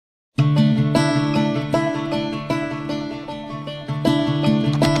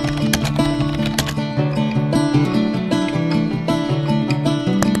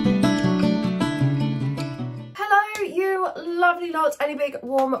and a big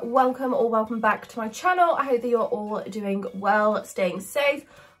warm welcome or welcome back to my channel. I hope that you're all doing well, staying safe,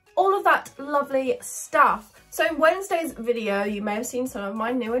 all of that lovely stuff. So in Wednesday's video, you may have seen some of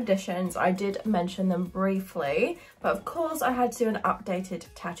my new additions. I did mention them briefly, but of course I had to do an updated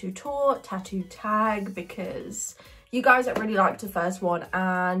tattoo tour, tattoo tag, because you guys really liked the first one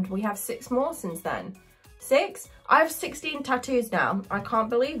and we have 6 more since then. 6? I have 16 tattoos now. I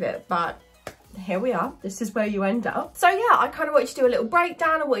can't believe it, but here we are. This is where you end up. So yeah, I kind of wanted to do a little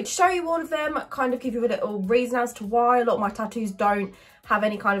breakdown. I wanted to show you all of them, kind of give you a little reason as to why. A lot of my tattoos don't have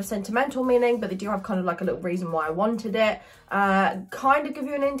any kind of sentimental meaning, but they do have kind of like a little reason why I wanted it. Kind of give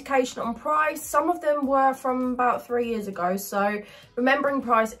you an indication on price. Some of them were from about 3 years ago, so remembering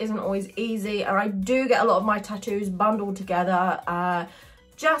price isn't always easy, and I do get a lot of my tattoos bundled together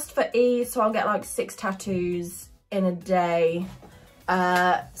just for ease, so I'll get like 6 tattoos in a day.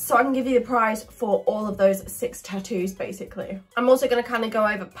 So I can give you the price for all of those 6 tattoos basically. I'm also going to kind of go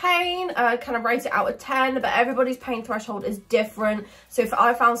over pain, kind of rate it out of 10, but everybody's pain threshold is different. So if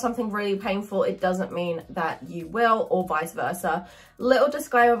I found something really painful, it doesn't mean that you will, or vice versa. Little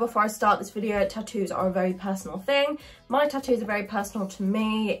disclaimer before I start this video, tattoos are a very personal thing. My tattoos are very personal to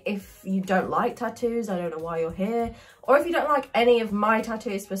me. If you don't like tattoos, I don't know why you're here. Or if you don't like any of my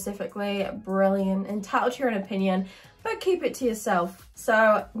tattoos specifically, brilliant, entitled to your own opinion, but keep it to yourself.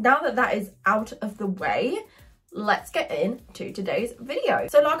 So now that that is out of the way, let's get into today's video.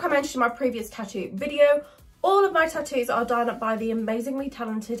 So like I mentioned in my previous tattoo video, all of my tattoos are done by the amazingly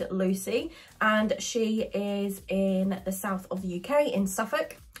talented Lucie, and she is in the south of the UK in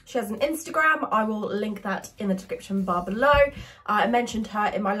Suffolk. She has an Instagram. I will link that in the description bar below. I mentioned her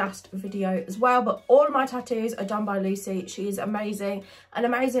in my last video as well, but all of my tattoos are done by Lucie. She is amazing, an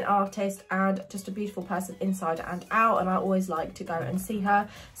amazing artist, and just a beautiful person inside and out, and I always like to go and see her.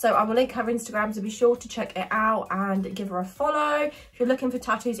 So I will link her Instagram, so be sure to check it out and give her a follow. If you're looking for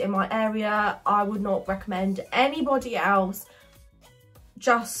tattoos in my area, I would not recommend anybody else.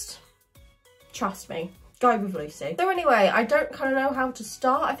 Just trust me. Go with Lucie. So anyway, I don't kind of know how to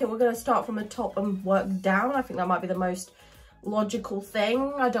start. I think we're going to start from the top and work down. I think that might be the most logical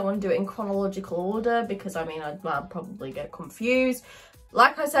thing. I don't want to do it in chronological order because I mean, I'd probably get confused.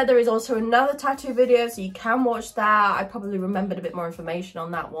 Like I said, there is also another tattoo video, so you can watch that. I probably remembered a bit more information on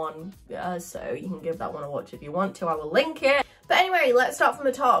that one, so you can give that one a watch if you want to. I will link it. But anyway, let's start from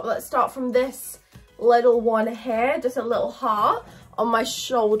the top. Let's start from this little one here, just a little heart on my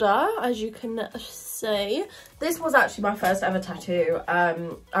shoulder, as you can see. This was actually my first ever tattoo. I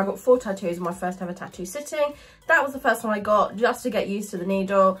got 4 tattoos in my first ever tattoo sitting. That was the first one I got, just to get used to the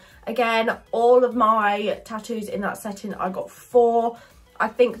needle. Again, all of my tattoos in that setting, I got 4. I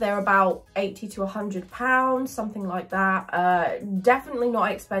think they're about 80 to 100 pounds, something like that. Definitely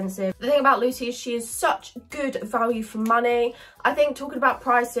not expensive. The thing about Lucie is she is such good value for money. I think talking about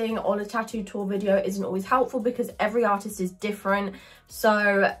pricing on a tattoo tour video isn't always helpful because every artist is different.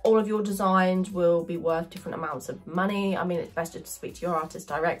 So all of your designs will be worth different amounts of money. I mean, it's best just to speak to your artist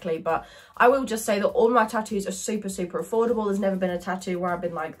directly, but I will just say that all my tattoos are super, super affordable. There's never been a tattoo where I've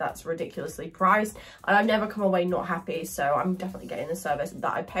been like, that's ridiculously priced, and I've never come away not happy. So I'm definitely getting the service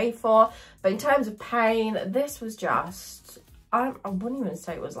that I pay for. But in terms of pain, this was just, I wouldn't even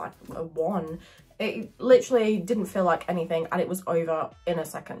say it was like a 1. It literally didn't feel like anything, and it was over in a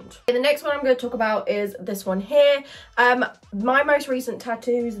second. And the next one I'm going to talk about is this one here. My most recent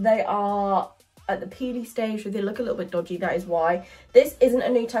tattoos, they are at the PD stage, so they look a little bit dodgy, that is why. This isn't a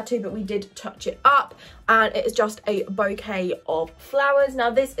new tattoo, but we did touch it up, and it is just a bouquet of flowers.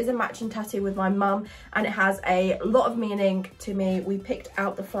 Now this is a matching tattoo with my mum, and it has a lot of meaning to me. We picked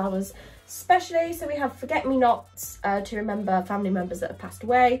out the flowers specially, so we have forget-me-nots to remember family members that have passed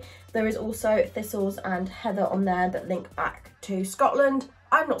away. There is also thistles and heather on there that link back to Scotland.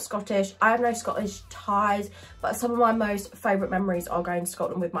 I'm not Scottish, I have no Scottish ties, but some of my most favourite memories are going to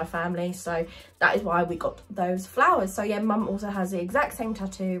Scotland with my family, so that is why we got those flowers. So yeah, mum also has the exact same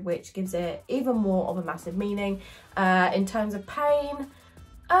tattoo, which gives it even more of a massive meaning. In terms of pain,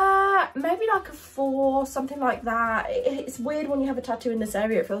 maybe like a 4, something like that. It's weird when you have a tattoo in this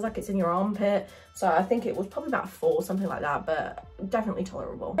area, it feels like it's in your armpit, so I think it was probably about a 4, something like that, but definitely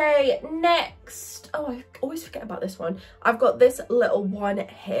tolerable. Okay, next, oh, I always forget about this one. I've got this little one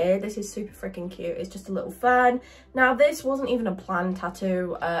here. This is super freaking cute. It's just a little fern. Now this wasn't even a planned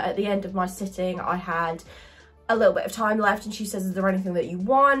tattoo. At the end of my sitting, I had a little bit of time left, and she says, is there anything that you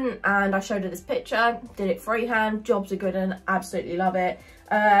want? And I showed her this picture, did it freehand. Jobs are good and absolutely love it.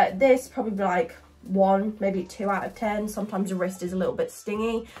 This probably like 1, maybe 2 out of 10. Sometimes the wrist is a little bit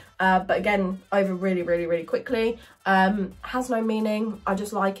stingy, but again, over really, really, really quickly. Has no meaning, I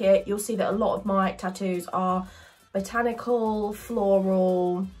just like it. You'll see that a lot of my tattoos are botanical,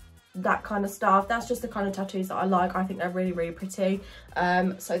 floral, that kind of stuff. That's just the kind of tattoos that I like. I think they're really, really pretty.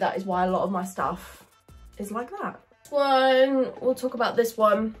 So that is why a lot of my stuff is like that. This one, we'll talk about this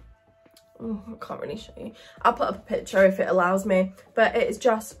one. I can't really show you. I'll put up a picture if it allows me, but it is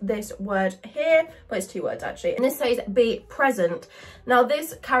just this word here, but it's 2 words actually, and this says be present. Now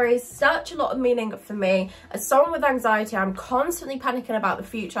this carries such a lot of meaning for me. As someone with anxiety, I'm constantly panicking about the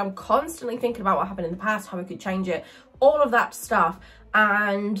future. I'm constantly thinking about what happened in the past, how I could change it, all of that stuff.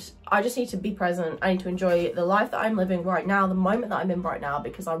 And I just need to be present. I need to enjoy the life that I'm living right now, the moment that I'm in right now,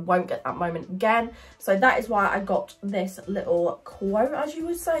 because I won't get that moment again. So that is why I got this little quote, as you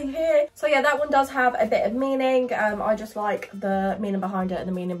would say here. So yeah, that one does have a bit of meaning. I just like the meaning behind it and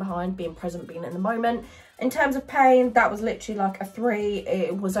the meaning behind being present, being in the moment. In terms of pain, that was literally like a 3.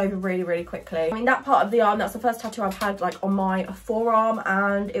 It was over really, really quickly. I mean, that part of the arm, that's the first tattoo I've had like on my forearm,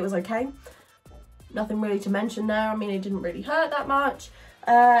 and it was okay. Nothing really to mention there. I mean, it didn't really hurt that much.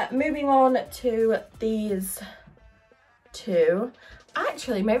 Moving on to these 2.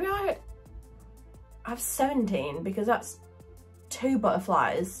 Actually, maybe I have 17 because that's 2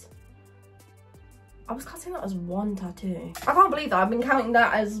 butterflies. I was counting that as 1 tattoo. I can't believe that. I've been counting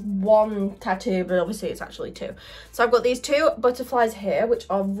that as 1 tattoo, but obviously it's actually 2. So I've got these 2 butterflies here, which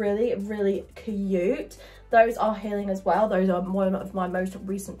are really, really cute. Those are healing as well. Those are one of my most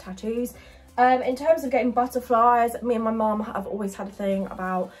recent tattoos. In terms of getting butterflies, me and my mum have always had a thing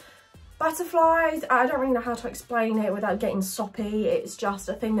about butterflies. I don't really know how to explain it without getting soppy. It's just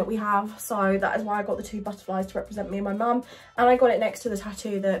a thing that we have. So that is why I got the 2 butterflies to represent me and my mum. And I got it next to the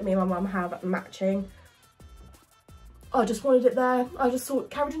tattoo that me and my mum have matching. I just wanted it there. I just thought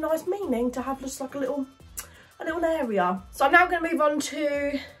it carried a nice meaning to have just like a little area. So I'm now going to move on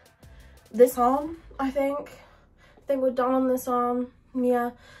to this arm, I think. I think we're done on this arm.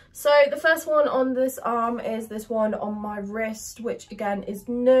 Yeah. So the first one on this arm is this one on my wrist, which again is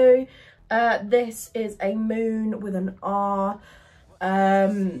new. This is a moon with an R.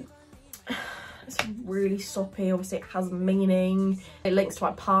 It's really soppy. Obviously it has meaning. It links to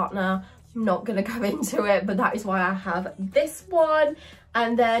my partner. I'm not going to go into it, but that is why I have this one.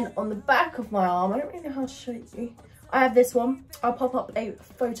 And then on the back of my arm, I don't really know how to show you. I have this one. I'll pop up a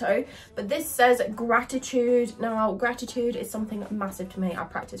photo, but this says gratitude. Now, gratitude is something massive to me. I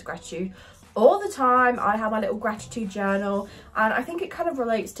practice gratitude all the time. I have my little gratitude journal, and I think it kind of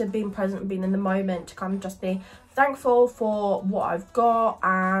relates to being present and being in the moment, to kind of just be thankful for what I've got.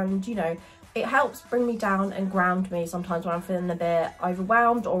 And, you know, it helps bring me down and ground me sometimes when I'm feeling a bit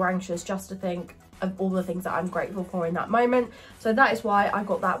overwhelmed or anxious, just to think of all the things that I'm grateful for in that moment. So that is why I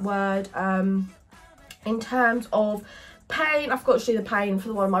got that word. In terms of pain, I've got to show you the pain for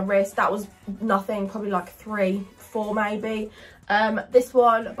the one on my wrist. That was nothing, probably like 3, 4 maybe. This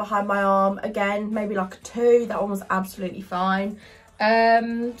one behind my arm, again, maybe like a 2. That one was absolutely fine.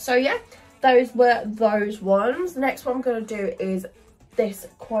 So yeah, those were those ones. The next one I'm going to do is this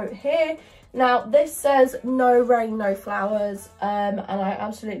quote here. Now, this says, no rain, no flowers, and I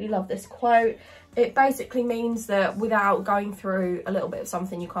absolutely love this quote. It basically means that without going through a little bit of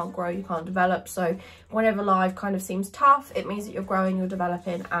something, you can't grow, you can't develop. So whenever life kind of seems tough, it means that you're growing, you're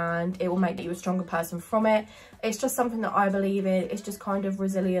developing, and it will make you a stronger person from it. It's just something that I believe in. It's just kind of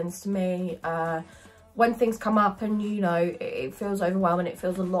resilience to me. When things come up and, you know, it feels overwhelming, it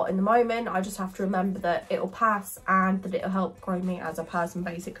feels a lot in the moment, I just have to remember that it'll pass and that it'll help grow me as a person,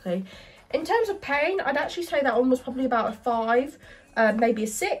 basically. In terms of pain, I'd actually say that one was probably about a 5. Maybe a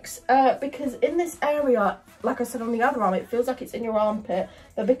 6, because in this area, like I said on the other arm, it feels like it's in your armpit,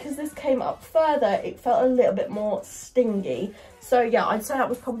 but because this came up further, it felt a little bit more stingy. So yeah, I'd say that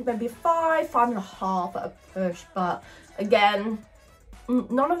was probably maybe a 5, 5.5 at a push. But again,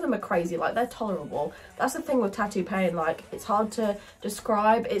 none of them are crazy, like they're tolerable. That's the thing with tattoo pain, like it's hard to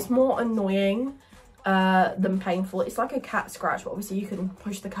describe. It's more annoying than painful. It's like a cat scratch, but obviously you can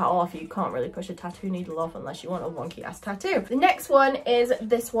push the cat off. You can't really push a tattoo needle off unless you want a wonky ass tattoo. The next one is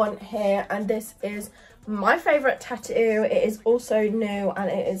this one here, and this is my favorite tattoo. It is also new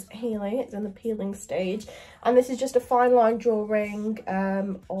and it is healing. It's in the peeling stage, and this is just a fine line drawing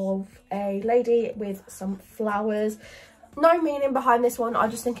of a lady with some flowers. No meaning behind this one, I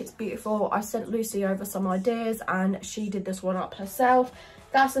just think it's beautiful. I sent Lucie over some ideas and she did this one up herself.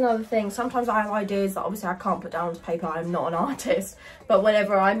 That's another thing. Sometimes I have ideas that obviously I can't put down on paper. I'm not an artist. But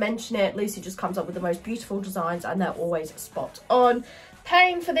whenever I mention it, Lucie just comes up with the most beautiful designs, and they're always spot on.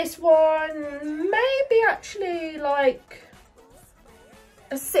 Pain for this one, maybe actually like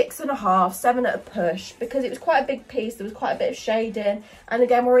a 6.5, 7 at a push, because it was quite a big piece. There was quite a bit of shading, and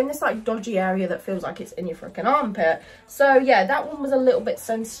again, we're in this like dodgy area that feels like it's in your freaking armpit. So yeah, that one was a little bit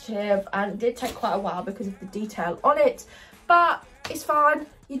sensitive, and it did take quite a while because of the detail on it, but it's fine.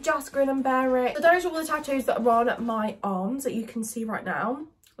 You just grin and bear it. So those are all the tattoos that are on my arms that you can see right now.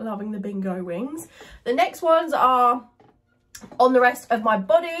 Loving the bingo wings. The next ones are on the rest of my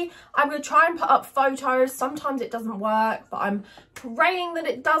body. I'm going to try and put up photos. Sometimes it doesn't work, but I'm praying that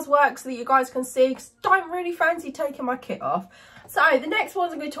it does work so that you guys can see, because I don't really fancy taking my kit off. So the next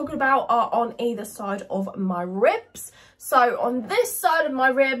ones I'm going to be talking about are on either side of my ribs. So on this side of my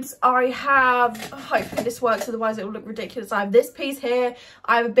ribs, I have, hopefully this works, otherwise it will look ridiculous. I have this piece here.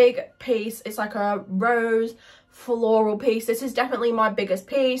 I have a big piece. It's like a rose floral piece. This is definitely my biggest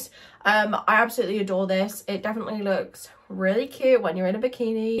piece. I absolutely adore this. It definitely looks really cute when you're in a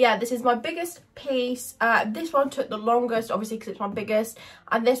bikini. Yeah, this is my biggest piece. This one took the longest, obviously, because it's my biggest,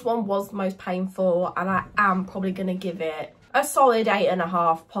 and this one was the most painful, and I am probably going to give it a solid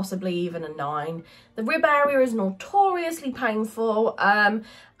 8.5, possibly even a 9. The rib area is notoriously painful, and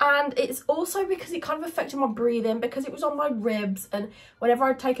it's also because it kind of affected my breathing, because it was on my ribs, and whenever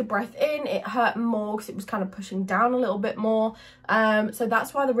I'd take a breath in, it hurt more because it was kind of pushing down a little bit more. So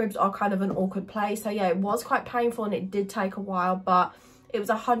that's why the ribs are kind of an awkward place. So yeah, it was quite painful, and it did take a while, but it was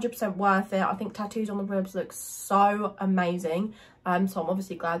 100% worth it. I think tattoos on the ribs look so amazing. So I'm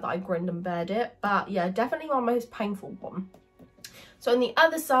obviously glad that I grinned and bared it. But yeah, definitely my most painful one. So on the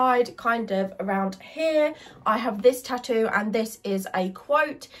other side, kind of around here, I have this tattoo, and this is a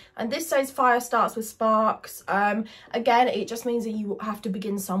quote, and this says fire starts with sparks. Again, it just means that you have to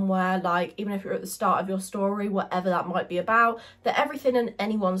begin somewhere, like even if you're at the start of your story, whatever that might be about, that everything and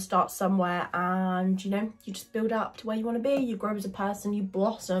anyone starts somewhere, and you know, you just build up to where you want to be. You grow as a person, you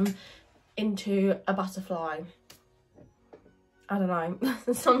blossom into a butterfly. I don't know,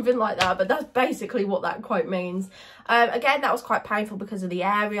 something like that, but that's basically what that quote means. Again, that was quite painful because of the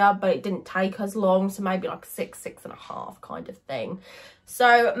area, but it didn't take us long, so maybe like 6, 6.5 kind of thing.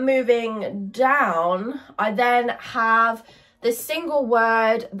 So moving down, I then have this single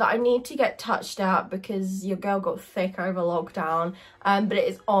word that I need to get touched out because your girl got thick over lockdown, but it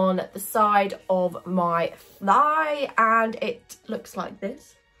is on the side of my thigh, and it looks like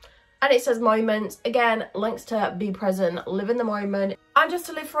this. And it says moments. Again, links to be present, live in the moment, and just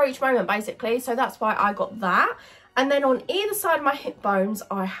to live for each moment, basically. So that's why I got that. And then on either side of my hip bones,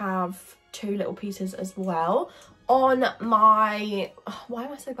 I have 2 little pieces as well. On my, why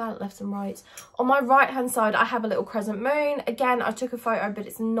am I so bad at lefts and rights? On my right hand side, I have a little crescent moon. Again, I took a photo, but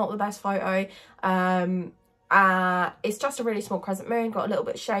it's not the best photo. It's just a really small crescent moon, got a little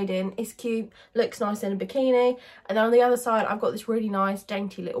bit of shading. It's cute, looks nice in a bikini. And then on the other side, I've got this really nice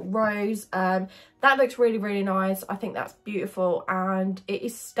dainty little rose. That looks really, really nice. I think that's beautiful, and it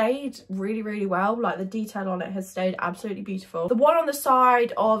is stayed really, really well. Like the detail on it has stayed absolutely beautiful. The one on the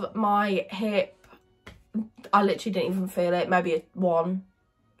side of my hip, I literally didn't even feel it. Maybe a 1,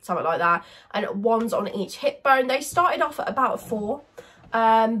 something like that. And one's on each hip bone. They started off at about a 4,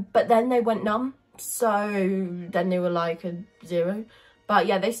 but then they went numb. So then they were like a 0, but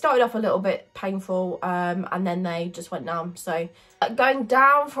yeah, they started off a little bit painful, and then they just went numb. So going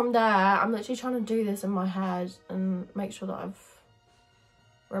down from there, I'm literally trying to do this in my head and make sure that I've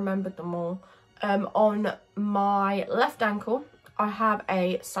remembered them all. On my left ankle, I have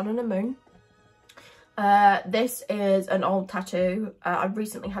a sun and a moon. This is an old tattoo. I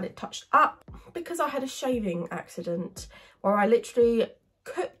recently had it touched up because I had a shaving accident where I literally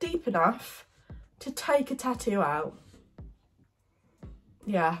cut deep enough to take a tattoo out.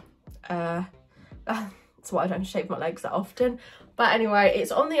 Yeah, that's why I don't shave my legs that often. But anyway,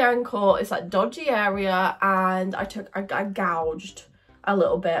 it's on the ankle, it's like dodgy area, and I gouged a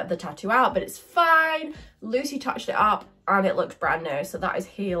little bit of the tattoo out, but it's fine. Lucy touched it up and it looks brand new, so that is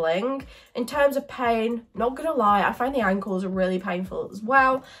healing. In terms of pain, not gonna lie, I find the ankles are really painful as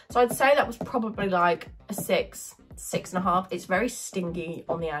well, so I'd say that was probably like a 6, 6.5. It's very stingy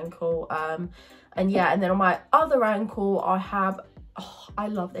on the ankle. And yeah, and then on my other ankle, I have, oh, I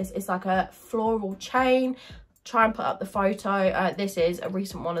love this. It's like a floral chain. Try and put up the photo. This is a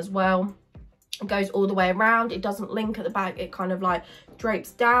recent one as well. It goes all the way around. It doesn't link at the back. It kind of like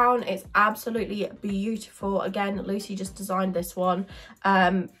drapes down. It's absolutely beautiful. Again, Lucy just designed this one.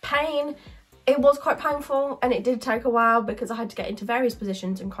 Pain, it was quite painful, and it did take a while because I had to get into various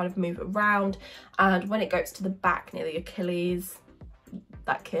positions and kind of move around. And when it goes to the back near the Achilles,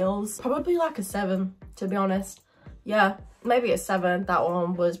 that kills. Probably like a 7, to be honest. Yeah, maybe a 7. That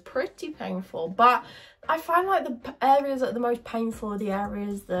one was pretty painful, but I find like the areas that are the most painful are the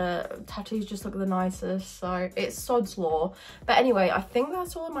areas the tattoos just look the nicest, so it's sod's law. But anyway, I think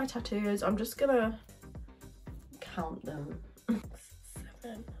that's all of my tattoos. I'm just gonna count them.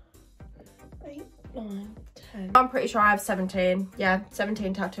 7, 8, 9, 10. I'm pretty sure I have 17. Yeah,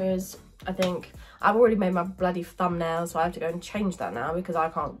 17 tattoos, I think. I've already made my bloody thumbnail, so I have to go and change that now because I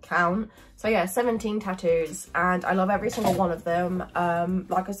can't count. So yeah, 17 tattoos, and I love every single one of them.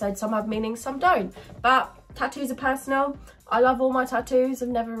 Like I said, some have meaning, some don't. But tattoos are personal. I love all my tattoos. I've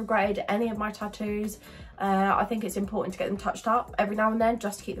never regretted any of my tattoos. I think it's important to get them touched up every now and then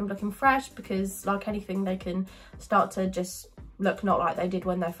just to keep them looking fresh, because like anything, they can start to just look not like they did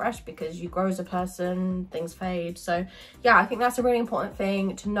when they're fresh because you grow as a person, things fade. So yeah, I think that's a really important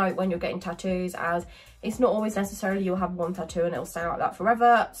thing to note when you're getting tattoos, as it's not always necessarily you'll have one tattoo and it'll stay like that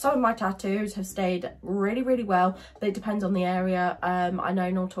forever. Some of my tattoos have stayed really, really well, but it depends on the area. I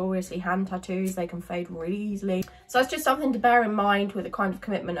know notoriously hand tattoos, they can fade really easily. So it's just something to bear in mind with the kind of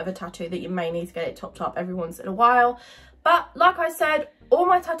commitment of a tattoo, that you may need to get it topped up every once in a while. But like I said, all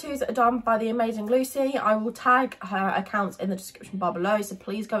my tattoos are done by the amazing Lucie. I will tag her accounts in the description bar below, so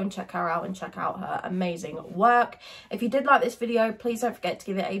please go and check her out and check out her amazing work. If you did like this video, please don't forget to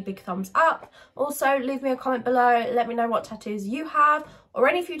give it a big thumbs up. Also, leave me a comment below. Let me know what tattoos you have, or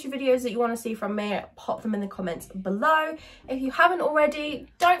any future videos that you want to see from me. Pop them in the comments below. If you haven't already,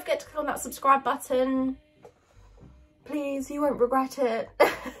 don't forget to click on that subscribe button. Please, you won't regret it.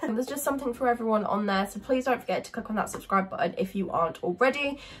 There's just something for everyone on there, so please don't forget to click on that subscribe button if you aren't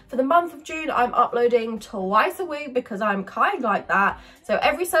already. For the month of June, I'm uploading twice a week because I'm kind like that. So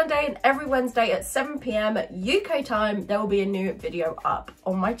every Sunday and every Wednesday at 7 PM UK time, there will be a new video up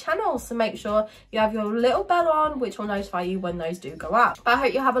on my channel. So make sure you have your little bell on, which will notify you when those do go up. But I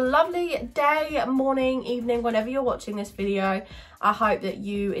hope you have a lovely day, morning, evening, whenever you're watching this video. I hope that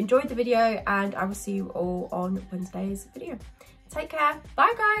you enjoyed the video, and I will see you all on Wednesday's video. Take care.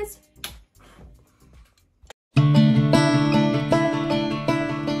 Bye, guys.